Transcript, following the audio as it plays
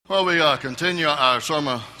Well, we continue our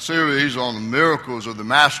summer series on the miracles of the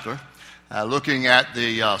Master, looking at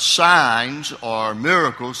the signs or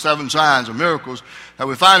miracles, 7 signs or miracles that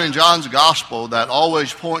we find in John's Gospel that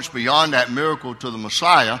always points beyond that miracle to the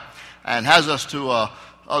Messiah and has us to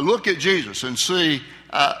look at Jesus and see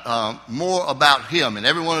more about Him. And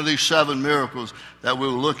every one of these 7 miracles that we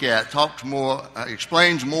will look at talks more,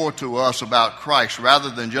 explains more to us about Christ rather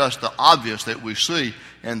than just the obvious that we see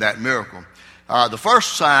in that miracle. The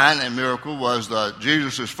first sign and miracle was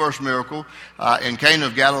Jesus' first miracle in Cana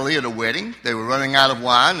of Galilee at a wedding. They were running out of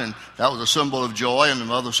wine, and that was a symbol of joy. And the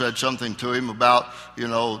mother said something to him about,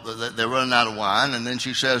 that they're running out of wine. And then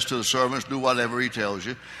she says to the servants, do whatever he tells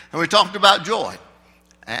you. And we talked about joy.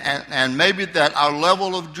 And maybe that our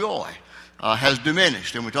level of joy has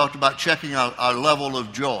diminished. And we talked about checking our level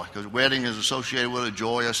of joy, because wedding is associated with a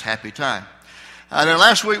joyous, happy time. And then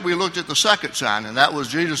last week we looked at the second sign, and that was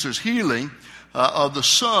Jesus' healing of the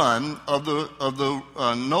son of the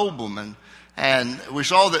nobleman. And we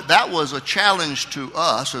saw that was a challenge to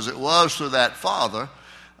us, as it was to that father,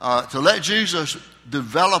 to let Jesus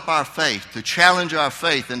develop our faith, to challenge our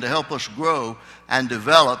faith, and to help us grow and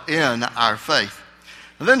develop in our faith.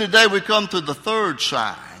 And then today we come to the third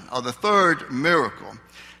sign, or the third miracle,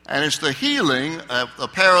 and it's the healing of a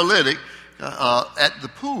paralytic at the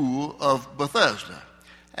pool of Bethesda.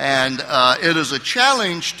 And it is a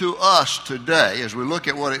challenge to us today as we look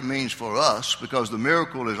at what it means for us, because the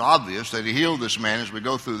miracle is obvious that he healed this man as we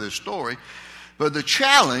go through this story. But the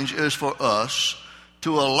challenge is for us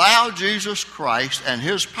to allow Jesus Christ and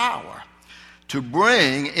his power to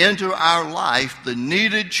bring into our life the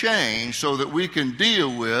needed change so that we can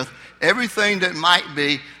deal with everything that might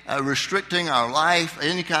be restricting our life,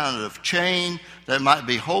 any kind of chain that might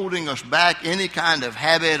be holding us back, any kind of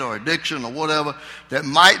habit or addiction or whatever that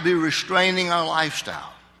might be restraining our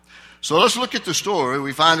lifestyle. So let's look at the story.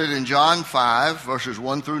 We find it in John 5, verses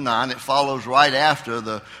 1 through 9. It follows right after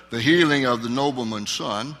the healing of the nobleman's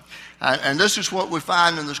son. And this is what we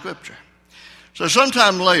find in the scripture. So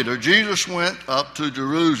sometime later, Jesus went up to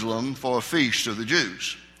Jerusalem for a feast of the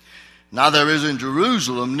Jews. Now there is in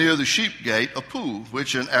Jerusalem near the sheep gate a pool,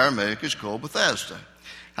 which in Aramaic is called Bethesda,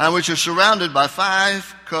 and which is surrounded by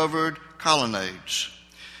 5 covered colonnades.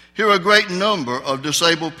 Here a great number of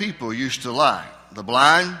disabled people used to lie, the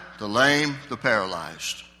blind, the lame, the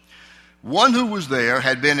paralyzed. One who was there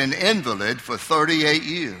had been an invalid for 38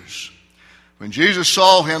 years. When Jesus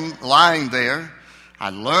saw him lying there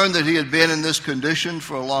and learned that he had been in this condition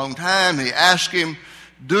for a long time, he asked him,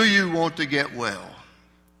 "Do you want to get well?"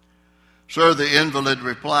 Sir, the invalid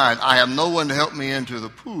replied, "I have no one to help me into the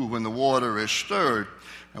pool when the water is stirred.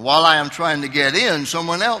 And while I am trying to get in,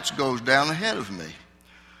 someone else goes down ahead of me."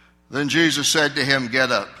 Then Jesus said to him,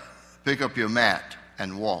 "Get up, pick up your mat,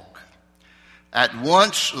 and walk." At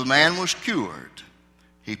once the man was cured.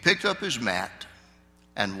 He picked up his mat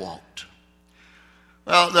and walked.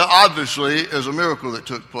 Well, there obviously is a miracle that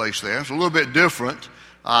took place there. It's a little bit different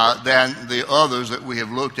than the others that we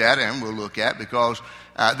have looked at and will look at, because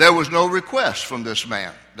there was no request from this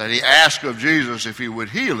man that he asked of Jesus if he would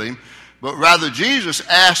heal him. But rather, Jesus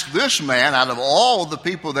asked this man, out of all the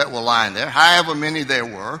people that were lying there, however many there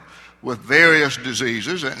were, with various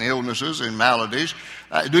diseases and illnesses and maladies,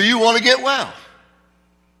 do you want to get well?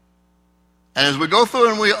 And as we go through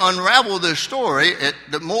and we unravel this story,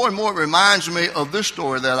 more and more it reminds me of this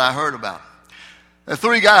story that I heard about. The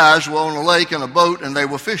 3 guys were on a lake in a boat and they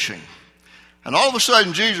were fishing. And all of a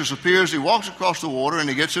sudden Jesus appears, he walks across the water, and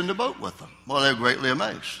he gets in the boat with them. Well, they're greatly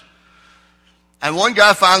amazed. And one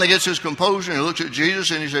guy finally gets his composure, and he looks at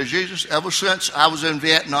Jesus, and he says, "Jesus, ever since I was in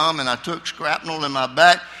Vietnam and I took shrapnel in my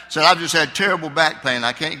back, said I've just had terrible back pain.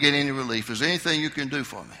 I can't get any relief. Is there anything you can do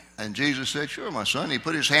for me?" And Jesus said, "Sure, my son." He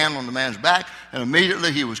put his hand on the man's back, and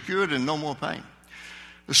immediately he was cured and no more pain.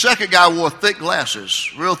 The second guy wore thick glasses,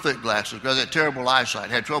 real thick glasses, because he had terrible eyesight,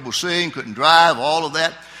 had trouble seeing, couldn't drive, all of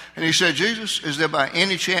that. And he said, "Jesus, is there by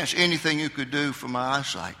any chance anything you could do for my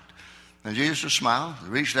eyesight?" And Jesus just smiled,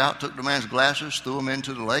 reached out, took the man's glasses, threw them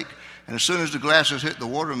into the lake. And as soon as the glasses hit the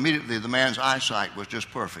water, immediately the man's eyesight was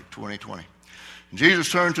just perfect, 20/20. And Jesus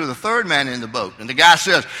turned to the third man in the boat. And the guy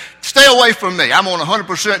says, "Stay away from me. I'm on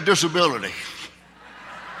 100% disability."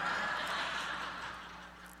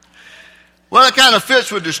 Well, it kind of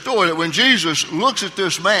fits with the story that when Jesus looks at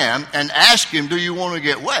this man and asks him, "Do you want to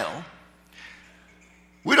get well?"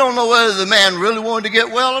 we don't know whether the man really wanted to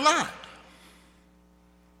get well or not.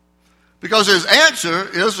 Because his answer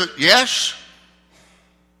is yes,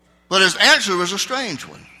 but his answer is a strange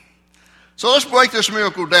one. So let's break this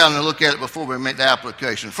miracle down and look at it before we make the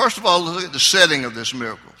application. First of all, let's look at the setting of this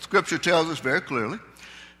miracle. Scripture tells us very clearly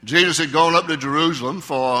Jesus had gone up to Jerusalem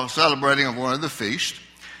for celebrating of one of the feasts.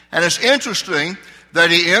 And it's interesting that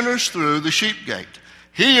he enters through the sheep gate.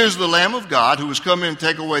 He is the Lamb of God who has come in to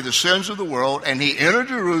take away the sins of the world, and he entered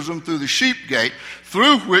Jerusalem through the sheep gate,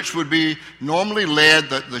 through which would be normally led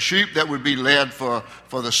the sheep that would be led for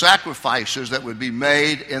the sacrifices that would be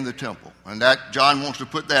made in the temple. And that John wants to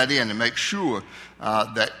put that in and make sure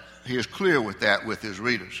that he is clear with that with his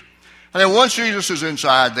readers. And then once Jesus is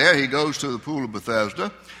inside there, he goes to the pool of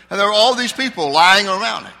Bethesda, and there are all these people lying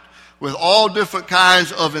around it with all different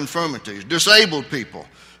kinds of infirmities, disabled people.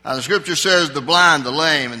 The scripture says the blind, the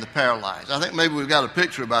lame, and the paralyzed. I think maybe we've got a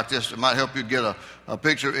picture about this that might help you get a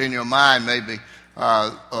picture in your mind maybe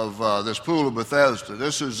of this pool of Bethesda.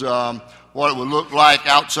 This is what it would look like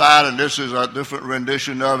outside, and this is a different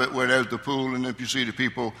rendition of it where there's the pool, and if you see the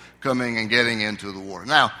people coming and getting into the water.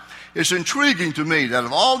 Now, it's intriguing to me that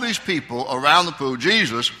of all these people around the pool,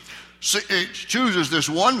 Jesus chooses this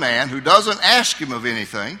one man who doesn't ask him of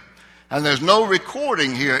anything, and there's no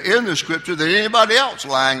recording here in the scripture that anybody else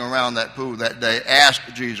lying around that pool that day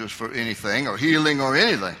asked Jesus for anything or healing or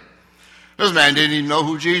anything. This man didn't even know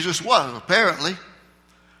who Jesus was, apparently.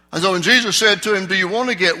 And so when Jesus said to him, "Do you want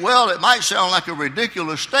to get well?" it might sound like a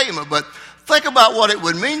ridiculous statement, but think about what it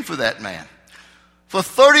would mean for that man. For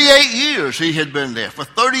 38 years he had been there. For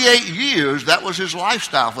 38 years that was his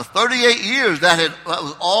lifestyle. For 38 years that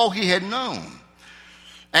was all he had known.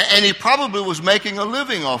 And he probably was making a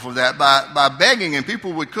living off of that by begging, and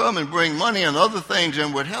people would come and bring money and other things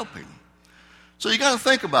and would help him. So you got to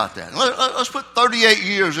think about that. Let's put 38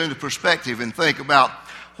 years into perspective and think about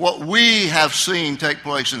what we have seen take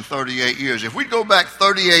place in 38 years. If we go back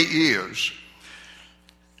 38 years,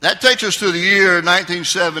 that takes us to the year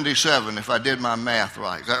 1977, if I did my math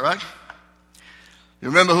right. Is that right? You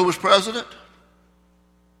remember who was president?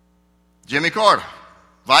 Jimmy Carter.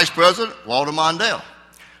 Vice President, Walter Mondale.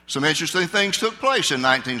 Some interesting things took place in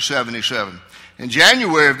 1977. In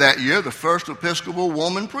January of that year, the first Episcopal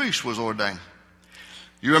woman priest was ordained.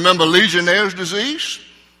 You remember Legionnaire's disease?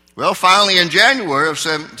 Well, finally in January of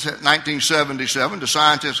 1977, the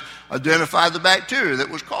scientists identified the bacteria that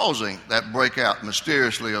was causing that breakout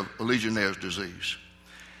mysteriously of Legionnaire's disease.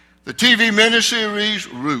 The TV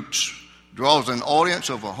miniseries Roots draws an audience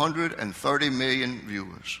of 130 million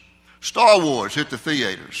viewers. Star Wars hit the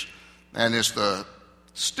theaters, and it's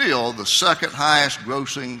still the second highest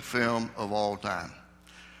grossing film of all time.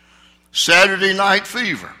 Saturday Night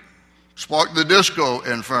Fever sparked the disco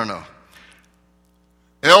inferno.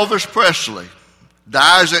 Elvis Presley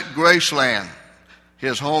dies at Graceland,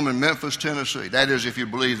 his home in Memphis, Tennessee. That is, if you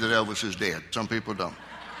believe that Elvis is dead. Some people don't.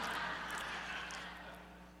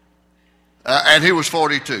 And he was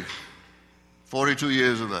 42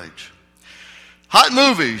 years of age. Hot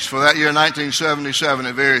movies for that year, 1977,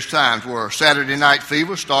 at various times were Saturday Night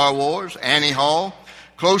Fever, Star Wars, Annie Hall,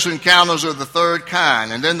 Close Encounters of the Third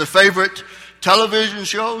Kind. And then the favorite television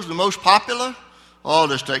shows, the most popular. Oh,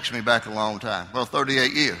 this takes me back a long time. Well,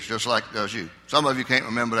 38 years, just like it does you. Some of you can't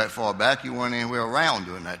remember that far back. You weren't anywhere around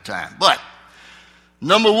during that time. But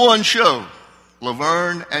number one show,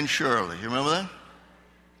 Laverne and Shirley. You remember that?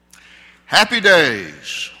 Happy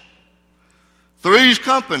Days. Three's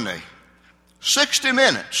Company. 60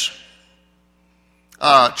 Minutes.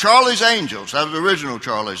 Charlie's Angels. That was the original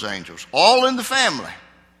Charlie's Angels. All in the Family.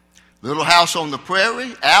 Little House on the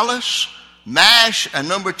Prairie. Alice. MASH, and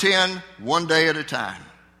number 10, One Day at a Time.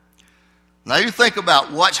 Now you think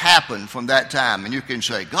about what's happened from that time, and you can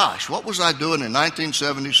say, gosh, what was I doing in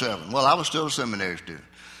 1977? Well, I was still a seminary student.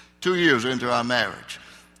 2 years into our marriage,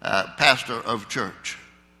 pastor of church.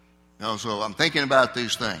 So I'm thinking about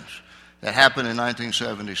these things that happened in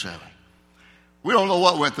 1977. We don't know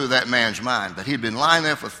what went through that man's mind, but he'd been lying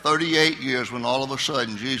there for 38 years when all of a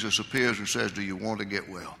sudden Jesus appears and says, "Do you want to get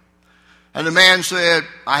well?" And the man said,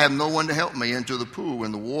 "I have no one to help me into the pool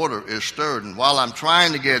when the water is stirred. And while I'm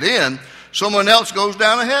trying to get in, someone else goes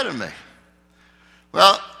down ahead of me."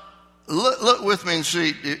 Well, look with me and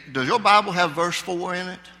see, does your Bible have verse 4 in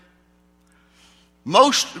it?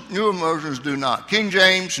 Most newer versions do not. King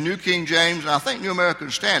James, New King James, and I think New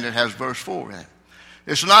American Standard has verse 4 in it.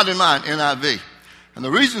 It's not in mine, NIV. And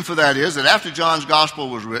the reason for that is that after John's Gospel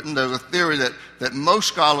was written, there's a theory that most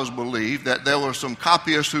scholars believe that there were some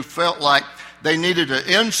copyists who felt like they needed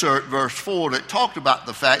to insert verse 4 that talked about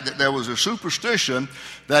the fact that there was a superstition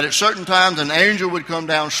that at certain times an angel would come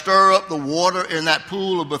down, stir up the water in that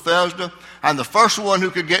pool of Bethesda, and the first one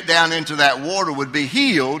who could get down into that water would be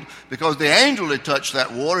healed because the angel had touched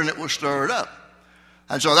that water and it was stirred up.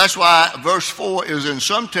 And so that's why verse 4 is in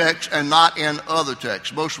some texts and not in other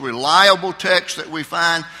texts. Most reliable text that we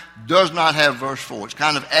find does not have verse 4. It's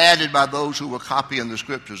kind of added by those who were copying the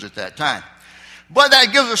scriptures at that time. But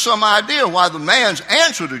that gives us some idea why the man's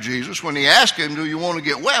answer to Jesus when he asked him, do you want to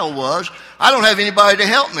get well, was, I don't have anybody to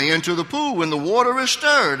help me into the pool when the water is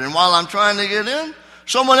stirred. And while I'm trying to get in,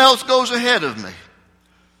 someone else goes ahead of me.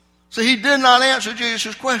 So he did not answer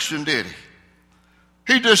Jesus' question, did he?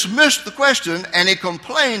 He dismissed the question and he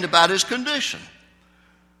complained about his condition.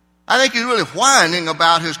 I think he's really whining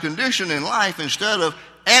about his condition in life instead of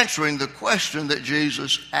answering the question that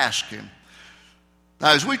Jesus asked him.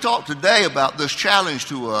 Now, as we talk today about this challenge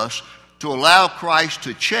to us to allow Christ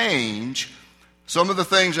to change some of the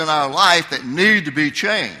things in our life that need to be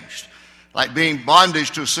changed, like being bondage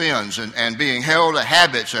to sins and being held to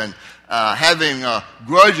habits and having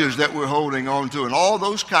grudges that we're holding on to and all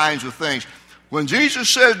those kinds of things. When Jesus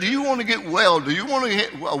says, do you want to get well? Do you want to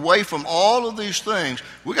get away from all of these things?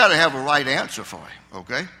 We got to have a right answer for him,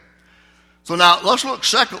 okay? So now let's look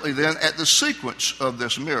secondly then at the sequence of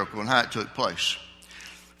this miracle and how it took place.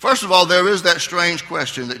 First of all, there is that strange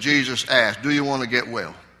question that Jesus asked, do you want to get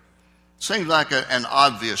well? Seems like an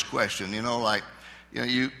obvious question, how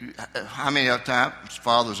many times,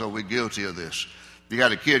 fathers, are we guilty of this? You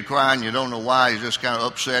got a kid crying, you don't know why, he's just kind of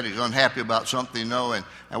upset, he's unhappy about something,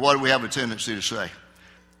 and what do we have a tendency to say?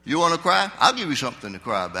 You want to cry? I'll give you something to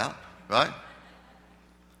cry about, right?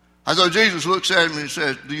 And so Jesus looks at him and he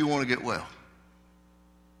says, do you want to get well?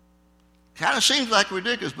 Kind of seems like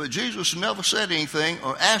ridiculous, but Jesus never said anything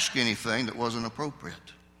or asked anything that wasn't appropriate.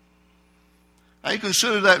 Now you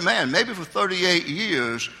consider that man, maybe for 38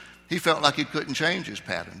 years, he felt like he couldn't change his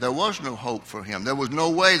pattern. There was no hope for him. There was no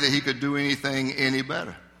way that he could do anything any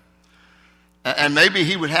better. And maybe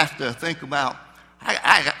he would have to think about,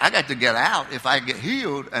 I got to get out if I get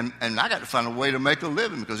healed, and I got to find a way to make a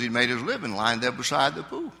living, because he made his living lying there beside the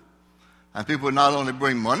pool. And people would not only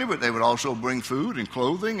bring money, but they would also bring food and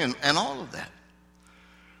clothing and all of that.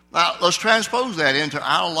 Now, let's transpose that into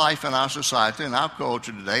our life and our society and our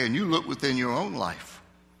culture today, and you look within your own life.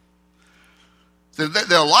 There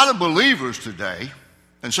are a lot of believers today,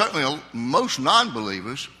 and certainly most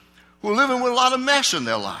non-believers, who are living with a lot of mess in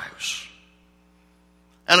their lives.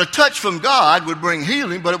 And a touch from God would bring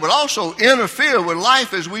healing, but it would also interfere with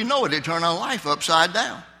life as we know it. It'd turn our life upside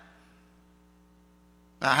down.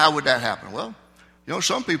 Now, how would that happen? Well,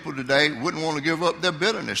 some people today wouldn't want to give up their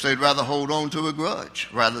bitterness. They'd rather hold on to a grudge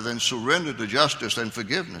rather than surrender to justice and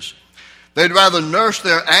forgiveness. They'd rather nurse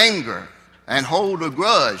their anger and hold a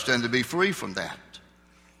grudge than to be free from that.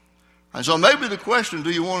 And so maybe the question,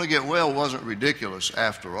 do you want to get well, wasn't ridiculous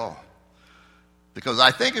after all. Because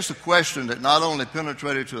I think it's a question that not only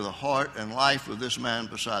penetrated to the heart and life of this man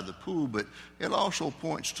beside the pool, but it also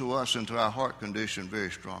points to us into our heart condition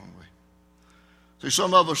very strongly. See,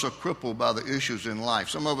 some of us are crippled by the issues in life.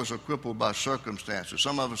 Some of us are crippled by circumstances.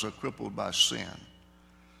 Some of us are crippled by sin.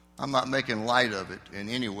 I'm not making light of it in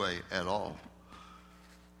any way at all.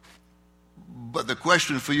 But the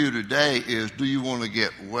question for you today is, do you want to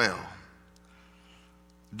get well?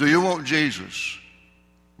 Do you want Jesus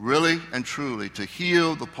really and truly to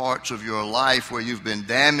heal the parts of your life where you've been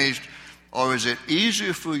damaged, or is it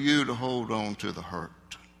easier for you to hold on to the hurt?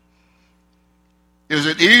 Is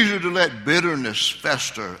it easier to let bitterness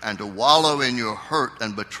fester and to wallow in your hurt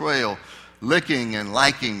and betrayal, licking and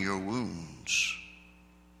liking your wounds?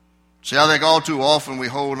 See, I think all too often we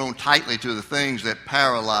hold on tightly to the things that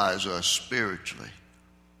paralyze us spiritually.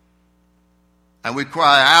 And we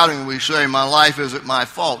cry out and we say, my life isn't my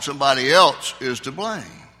fault. Somebody else is to blame.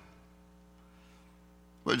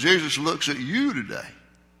 But Jesus looks at you today,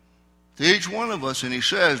 to each one of us, and he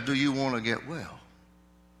says, do you want to get well?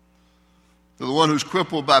 To the one who's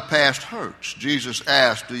crippled by past hurts, Jesus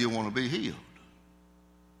asks, do you want to be healed?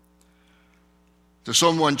 To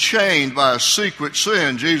someone chained by a secret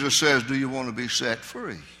sin, Jesus says, do you want to be set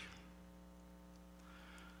free?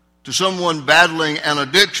 To someone battling an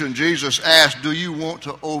addiction, Jesus asks, do you want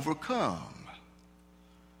to overcome?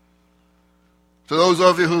 To those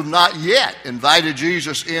of you who've not yet invited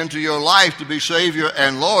Jesus into your life to be Savior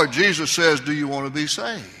and Lord, Jesus says, do you want to be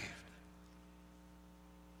saved?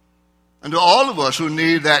 And to all of us who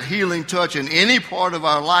need that healing touch in any part of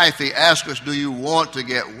our life, he asks us, do you want to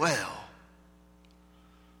get well?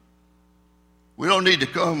 We don't need to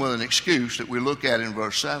come with an excuse that we look at in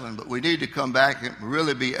verse 7, but we need to come back and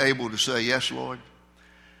really be able to say, yes, Lord,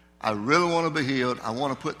 I really want to be healed. I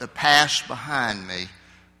want to put the past behind me.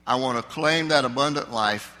 I want to claim that abundant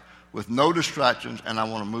life with no distractions, and I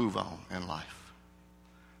want to move on in life.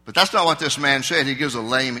 But that's not what this man said. He gives a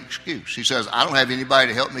lame excuse. He says, I don't have anybody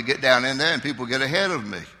to help me get down in there, and people get ahead of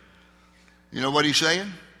me. You know what he's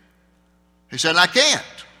saying? He said, I can't.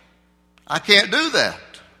 I can't do that.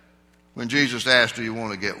 When Jesus asked, do you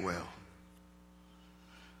want to get well?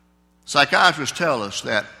 Psychiatrists tell us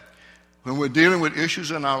that when we're dealing with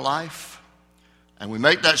issues in our life, and we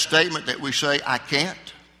make that statement that we say, I can't,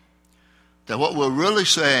 that what we're really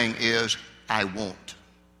saying is, I won't.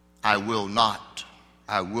 I will not.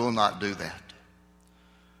 I will not do that.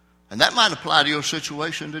 And that might apply to your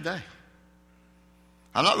situation today.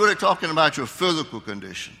 I'm not really talking about your physical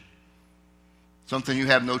condition, something you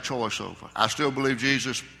have no choice over. I still believe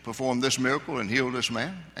Jesus performed this miracle and healed this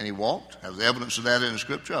man, and he walked. There's evidence of that in the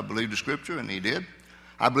Scripture. I believe the Scripture, and he did.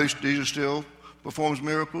 I believe Jesus still performs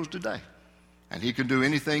miracles today, and he can do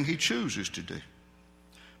anything he chooses to do.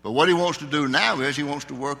 But what he wants to do now is he wants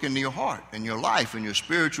to work into your heart, in your life, in your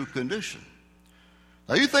spiritual condition.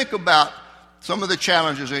 Now you think about some of the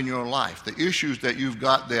challenges in your life, the issues that you've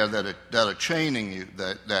got there that are chaining you,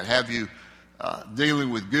 that have you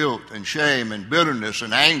dealing with guilt and shame and bitterness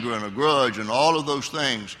and anger and a grudge and all of those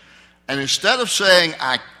things. And instead of saying,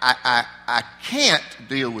 I can't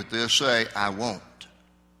deal with this, say, I won't.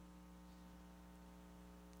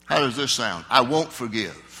 How does this sound? I won't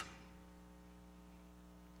forgive.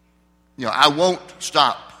 I won't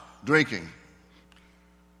stop drinking.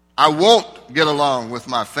 I won't get along with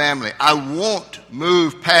my family. I won't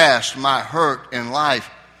move past my hurt in life.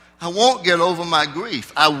 I won't get over my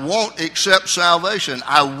grief. I won't accept salvation.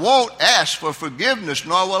 I won't ask for forgiveness,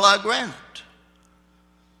 nor will I grant it.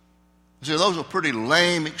 See, those are pretty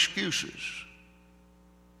lame excuses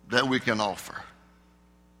that we can offer.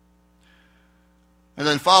 And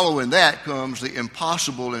then following that comes the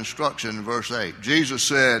impossible instruction in verse 8. Jesus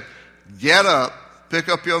said, get up, pick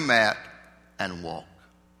up your mat, and walk.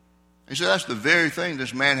 He said that's the very thing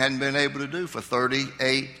this man hadn't been able to do for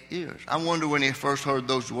 38 years. I wonder when he first heard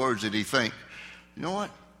those words, did he think, you know what?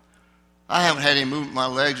 I haven't had any movement of my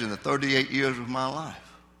legs in the 38 years of my life.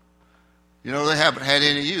 They haven't had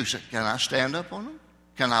any use. Can I stand up on them?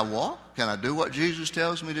 Can I walk? Can I do what Jesus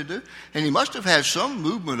tells me to do? And he must have had some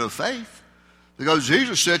movement of faith because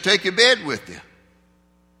Jesus said, take your bed with you.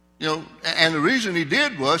 And the reason he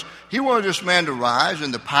did was he wanted this man to rise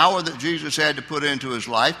in the power that Jesus had to put into his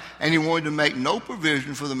life, and he wanted to make no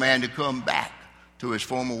provision for the man to come back to his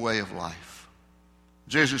former way of life.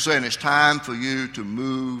 Jesus is saying it's time for you to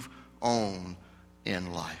move on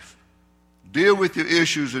in life. Deal with your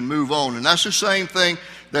issues and move on. And that's the same thing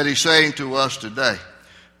that he's saying to us today.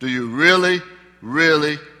 Do you really,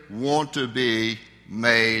 really want to be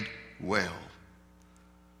made well?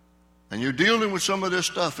 And you're dealing with some of this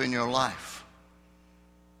stuff in your life.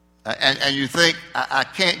 And you think, I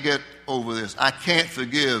can't get over this. I can't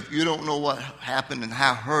forgive. You don't know what happened and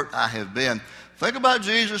how hurt I have been. Think about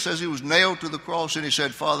Jesus as he was nailed to the cross and he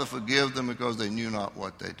said, Father, forgive them because they knew not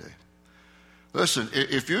what they do. Listen,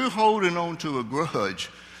 if you're holding on to a grudge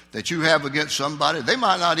that you have against somebody, they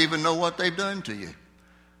might not even know what they've done to you.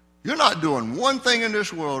 You're not doing one thing in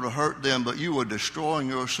this world to hurt them, but you are destroying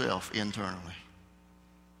yourself internally.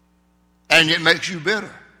 And it makes you bitter.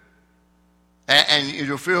 And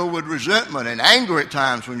you're filled with resentment and anger at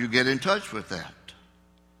times when you get in touch with that.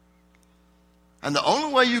 And the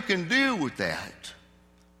only way you can deal with that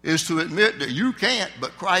is to admit that you can't,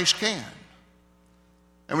 but Christ can.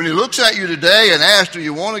 And when he looks at you today and asks, do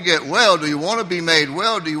you want to get well? Do you want to be made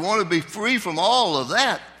well? Do you want to be free from all of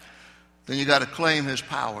that? Then you got to claim his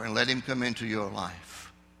power and let him come into your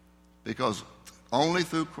life. Because only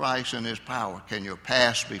through Christ and his power can your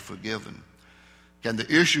past be forgiven. Can the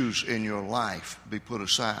issues in your life be put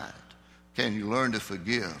aside? Can you learn to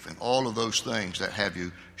forgive? And all of those things that have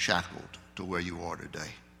you shackled to where you are today.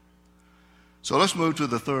 So let's move to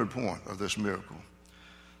the third point of this miracle.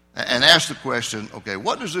 And ask the question, okay,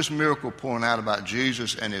 what does this miracle point out about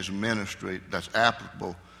Jesus and his ministry that's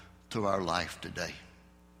applicable to our life today?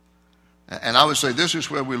 And I would say this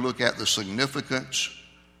is where we look at the significance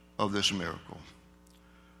of this miracle.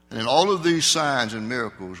 And in all of these signs and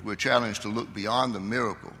miracles, we're challenged to look beyond the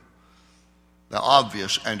miracle, the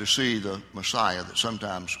obvious, and to see the Messiah that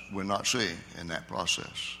sometimes we're not seeing in that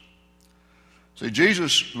process. See,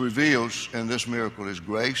 Jesus reveals in this miracle his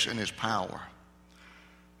grace and his power.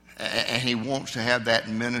 And he wants to have that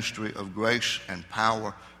ministry of grace and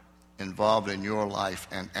power involved in your life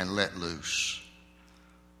and let loose.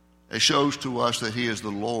 It shows to us that he is the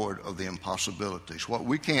Lord of the impossibilities. What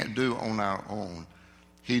we can't do on our own,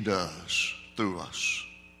 he does through us.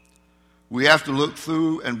 We have to look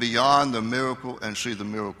through and beyond the miracle and see the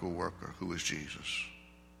miracle worker, who is Jesus.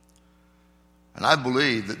 And I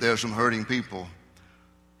believe that there are some hurting people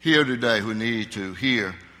here today who need to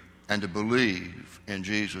hear and to believe in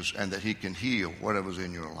Jesus and that he can heal whatever's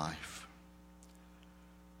in your life.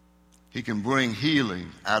 He can bring healing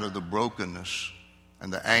out of the brokenness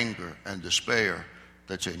and the anger and despair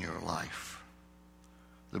that's in your life.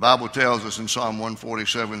 The Bible tells us in Psalm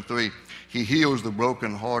 147:3, he heals the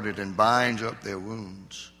brokenhearted and binds up their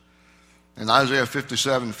wounds. In Isaiah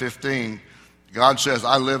 57:15, God says,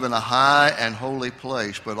 I live in a high and holy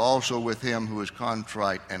place, but also with him who is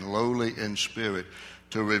contrite and lowly in spirit,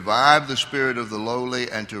 to revive the spirit of the lowly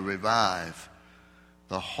and to revive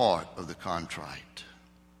the heart of the contrite.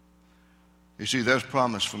 You see, there's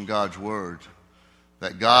promise from God's word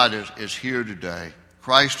that God is here today.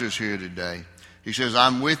 Christ is here today. He says,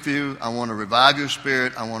 I'm with you. I want to revive your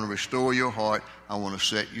spirit. I want to restore your heart. I want to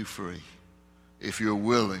set you free. If you're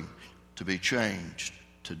willing to be changed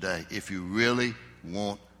today, if you really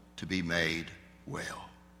want to be made well.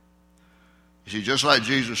 You see, just like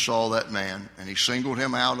Jesus saw that man and he singled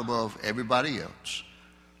him out above everybody else,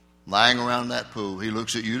 lying around that pool, he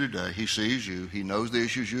looks at you today. He sees you. He knows the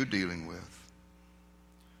issues you're dealing with.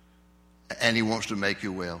 And he wants to make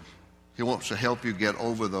you well. He wants to help you get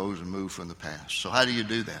over those and move from the past. So how do you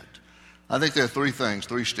do that? I think there are three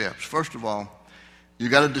steps. First of all, you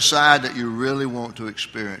got to decide that you really want to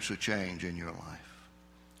experience a change in your life.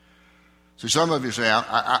 See, some of you say,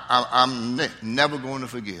 I'm never going to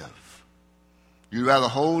forgive. You'd rather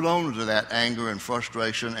hold on to that anger and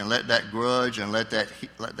frustration and let that grudge and let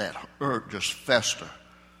that hurt just fester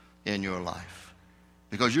in your life.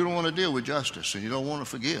 Because you don't want to deal with justice and you don't want to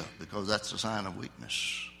forgive because that's a sign of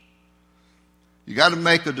weakness. You got to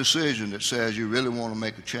make a decision that says you really want to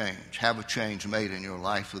make a change, have a change made in your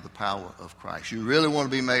life through the power of Christ. You really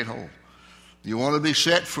want to be made whole. You want to be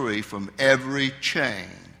set free from every chain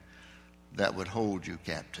that would hold you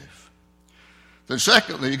captive. Then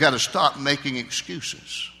secondly, you got to stop making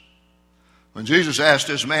excuses. When Jesus asked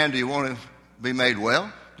this man, do you want to be made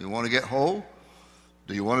well? Do you want to get whole?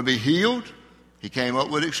 Do you want to be healed? He came up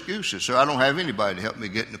with excuses. So I don't have anybody to help me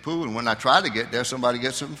get in the pool, and when I try to get there, somebody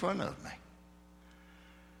gets in front of me.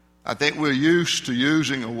 I think we're used to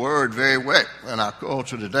using a word very well in our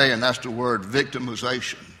culture today, and that's the word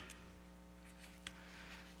victimization.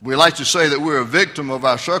 We like to say that we're a victim of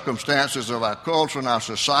our circumstances, of our culture, and our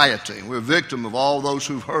society. We're a victim of all those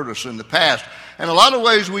who've hurt us in the past. In a lot of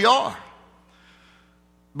ways we are.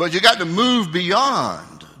 But you got to move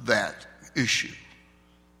beyond that issue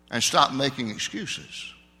and stop making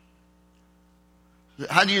excuses.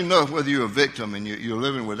 How do you know whether you're a victim and you're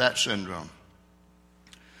living with that syndrome?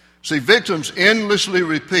 See, victims endlessly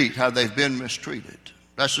repeat how they've been mistreated.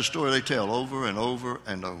 That's the story they tell over and over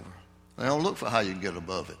and over. They don't look for how you can get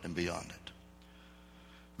above it and beyond it.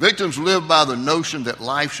 Victims live by the notion that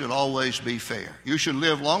life should always be fair. You should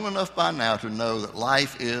live long enough by now to know that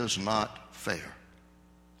life is not fair.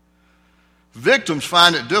 Victims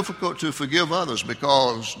find it difficult to forgive others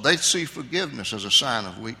because they see forgiveness as a sign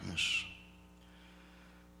of weakness.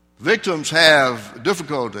 Victims have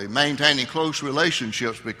difficulty maintaining close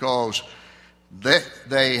relationships because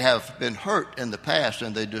they have been hurt in the past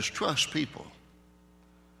and they distrust people.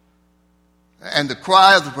 And the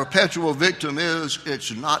cry of the perpetual victim is,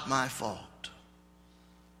 it's not my fault.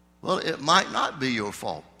 Well, it might not be your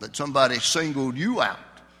fault that somebody singled you out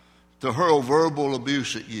to hurl verbal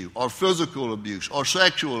abuse at you, or physical abuse, or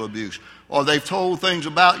sexual abuse, or they've told things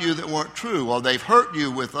about you that weren't true, or they've hurt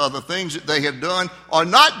you with other things that they have done or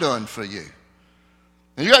not done for you.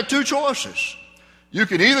 And you got two choices. You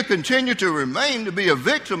can either continue to remain to be a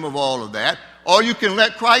victim of all of that, or you can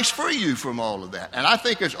let Christ free you from all of that. And I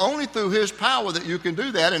think it's only through his power that you can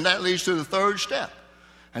do that, and that leads to the third step.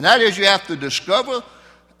 And that is you have to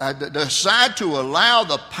decide to allow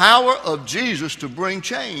the power of Jesus to bring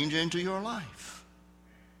change into your life.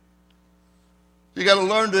 You got to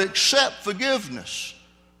learn to accept forgiveness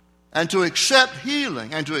and to accept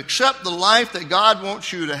healing and to accept the life that God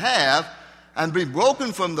wants you to have and be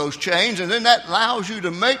broken from those chains, and then that allows you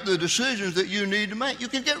to make the decisions that you need to make. You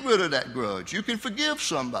can get rid of that grudge. You can forgive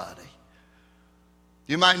somebody.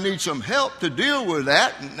 You might need some help to deal with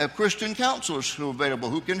that, and there are Christian counselors who are available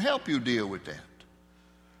who can help you deal with that.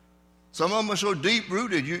 Some of them are so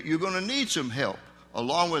deep-rooted, you're going to need some help,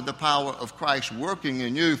 along with the power of Christ working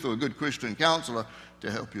in you through a good Christian counselor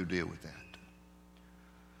to help you deal with that.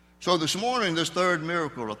 So this morning, this third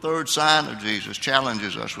miracle, a third sign of Jesus,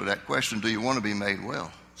 challenges us with that question, do you want to be made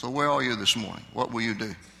well? So where are you this morning? What will you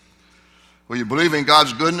do? Will you believe in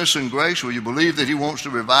God's goodness and grace? Will you believe that he wants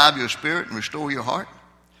to revive your spirit and restore your heart?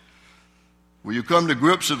 Will you come to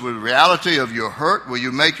grips with the reality of your hurt? Will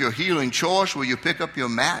you make your healing choice? Will you pick up your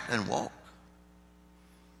mat and walk?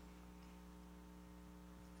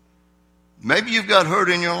 Maybe you've got hurt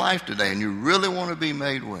in your life today and you really want to be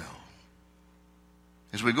made well.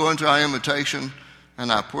 As we go into our invitation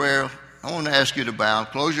and our prayer, I want to ask you to bow,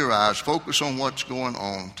 close your eyes, focus on what's going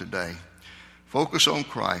on today. Focus on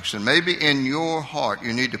Christ. And maybe in your heart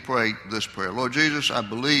you need to pray this prayer. Lord Jesus, I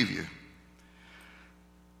believe you.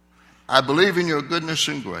 I believe in your goodness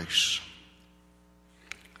and grace.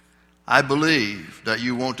 I believe that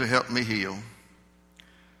you want to help me heal.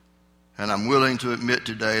 And I'm willing to admit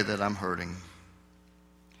today that I'm hurting.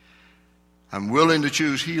 I'm willing to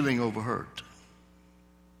choose healing over hurt.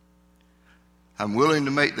 I'm willing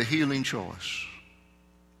to make the healing choice.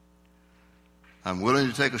 I'm willing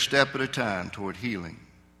to take a step at a time toward healing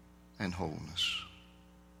and wholeness.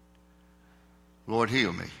 Lord,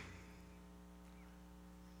 heal me.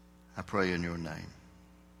 I pray in your name.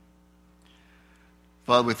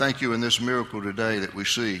 Father, we thank you in this miracle today that we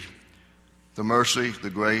see the mercy, the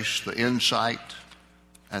grace, the insight,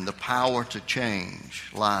 and the power to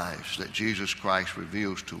change lives that Jesus Christ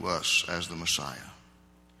reveals to us as the Messiah.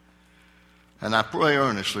 And I pray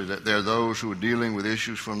earnestly that there are those who are dealing with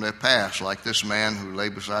issues from their past, like this man who lay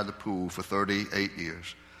beside the pool for 38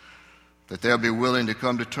 years, that they'll be willing to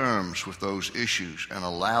come to terms with those issues and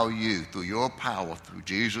allow you, through your power, through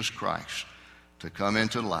Jesus Christ, to come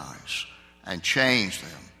into lives and change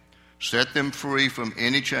them, set them free from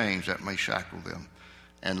any chains that may shackle them,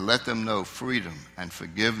 and let them know freedom and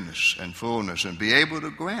forgiveness and fullness, and be able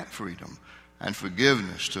to grant freedom and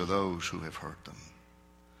forgiveness to those who have hurt them.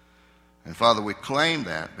 And Father, we claim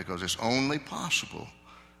that because it's only possible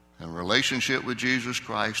in a relationship with Jesus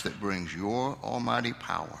Christ that brings your almighty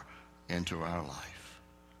power into our life.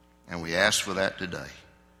 And we ask for that today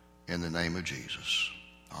in the name of Jesus.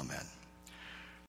 Amen.